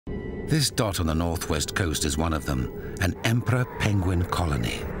This dot on the northwest coast is one of them, an emperor penguin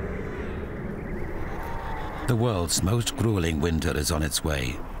colony. The world's most grueling winter is on its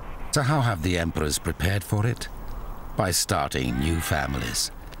way. So how have the emperors prepared for it? By starting new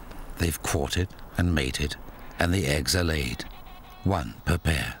families. They've courted and mated, and the eggs are laid, one per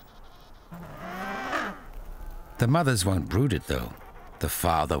pair. The mothers won't brood it though, the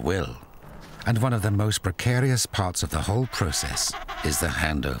father will. And one of the most precarious parts of the whole process is the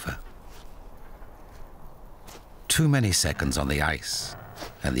handover. Too many seconds on the ice,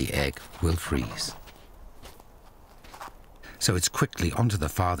 and the egg will freeze. So it's quickly onto the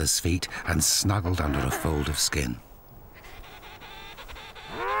father's feet and snuggled under a fold of skin.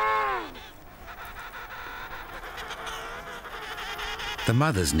 The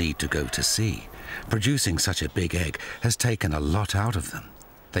mothers need to go to sea. Producing such a big egg has taken a lot out of them.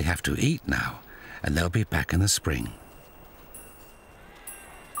 They have to eat now, and they'll be back in the spring.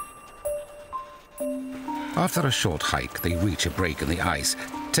 After a short hike, they reach a break in the ice,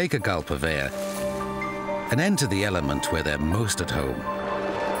 take a gulp of air, and enter the element where they're most at home.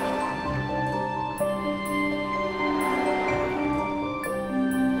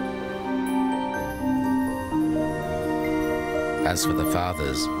 As for the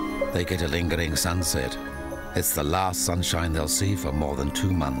fathers, they get a lingering sunset. It's the last sunshine they'll see for more than 2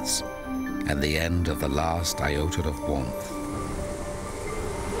 months, and the end of the last iota of warmth.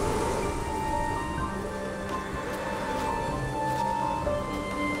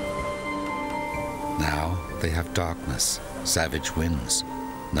 Now they have darkness, savage winds,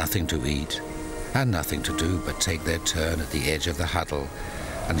 nothing to eat, and nothing to do but take their turn at the edge of the huddle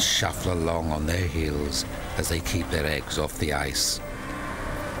and shuffle along on their heels as they keep their eggs off the ice.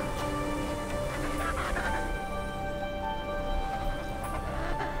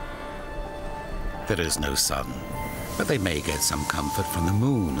 There is no sun, but they may get some comfort from the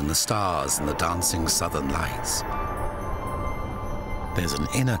moon and the stars and the dancing southern lights. There's an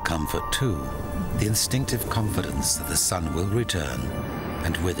inner comfort too, the instinctive confidence that the sun will return,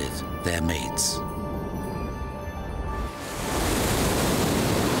 and with it, their mates.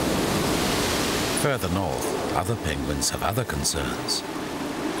 Further north, other penguins have other concerns.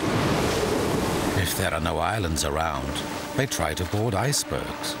 If there are no islands around, they try to board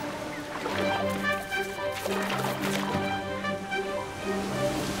icebergs.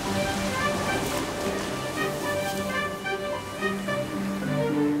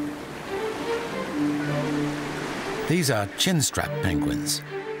 These are chin-strap penguins.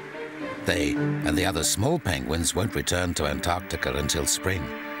 They and the other small penguins won't return to Antarctica until spring,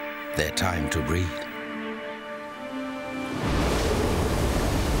 their time to breed.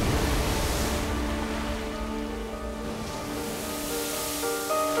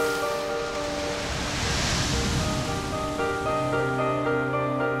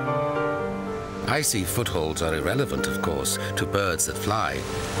 Icy footholds are irrelevant, of course, to birds that fly.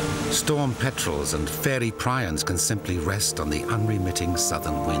 Storm petrels and fairy prions can simply rest on the unremitting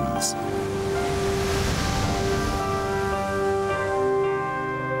southern winds.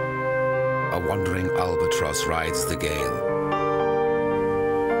 A wandering albatross rides the gale.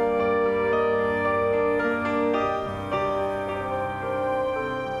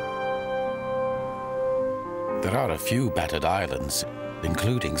 There are a few battered islands,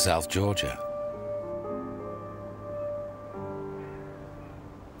 including South Georgia.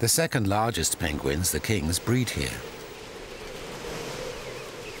 The second largest penguins, the kings, breed here.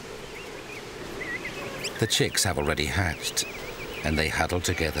 The chicks have already hatched, and they huddle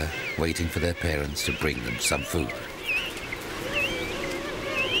together, waiting for their parents to bring them some food.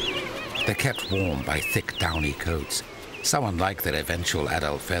 They're kept warm by thick, downy coats, so unlike their eventual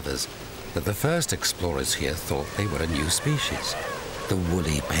adult feathers that the first explorers here thought they were a new species, the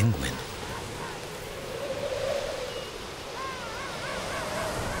woolly penguin.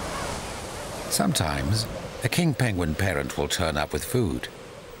 Sometimes, a king penguin parent will turn up with food,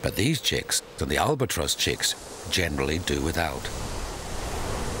 but these chicks and the albatross chicks generally do without.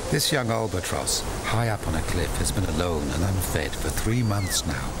 This young albatross, high up on a cliff, has been alone and unfed for 3 months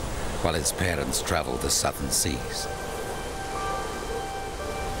now, while its parents travel the southern seas.